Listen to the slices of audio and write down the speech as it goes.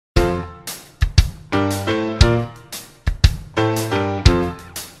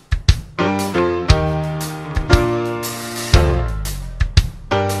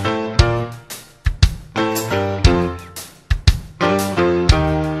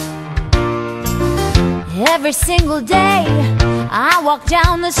Every single day I walk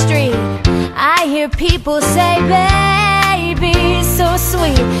down the street, I hear people say, baby, so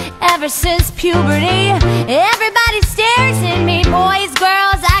sweet. Ever since puberty, everybody stares at me. Boys,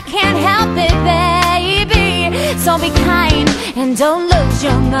 girls, I can't help it, baby. So be kind and don't lose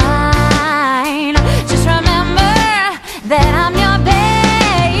your mind. Just remember that I'm your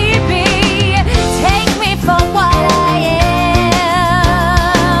baby. Take me for what I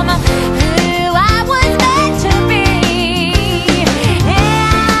am, who I was meant to be.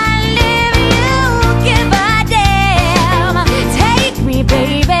 And if you give a damn, take me,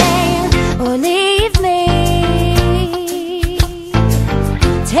 baby, or leave me.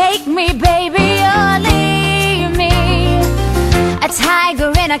 Take me, baby, or leave me. A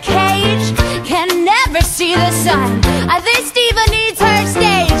tiger in a cage can never see the sun. This diva needs her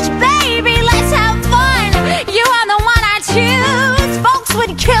stage. Baby, let's have fun. You are the one I choose. Folks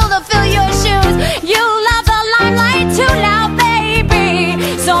would kill to fill your shoes. You love the limelight too loud, baby.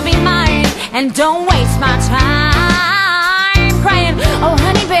 So be mine and don't waste my time crying, oh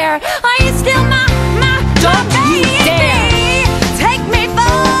honey bear, are you still my baby? Take me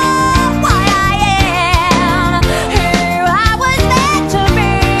for what I am, who I was meant to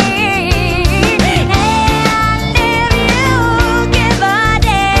be. And if you give a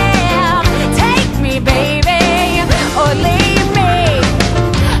damn, take me, baby, or leave me.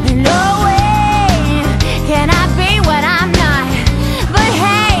 No way can I be what I'm not. But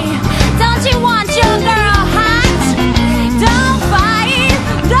hey, don't you want your girl hot? Don't fight,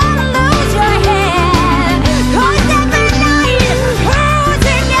 don't lose your head. 'Cause every night, who's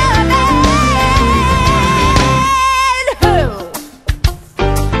in your bed?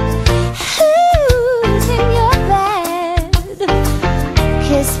 Who's in your bed?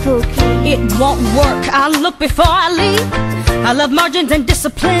 Kiss Pookie. It won't work, I look before I leave. I love margins and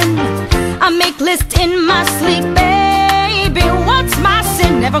discipline. I make lists in my sleep. Baby, what's my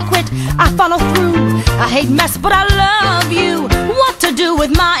sin? Never quit, I follow through. I hate mess, but I love you. What to do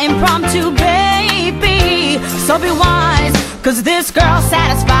with my impromptu, baby? So be wise, 'cause this girl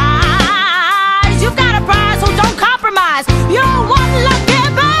satisfies. You've got a prize, so don't compromise. You're one lucky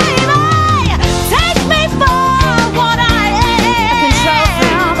baby. Take me for what I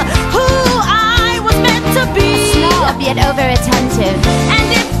am, who I was meant to be. Small yet over attentive.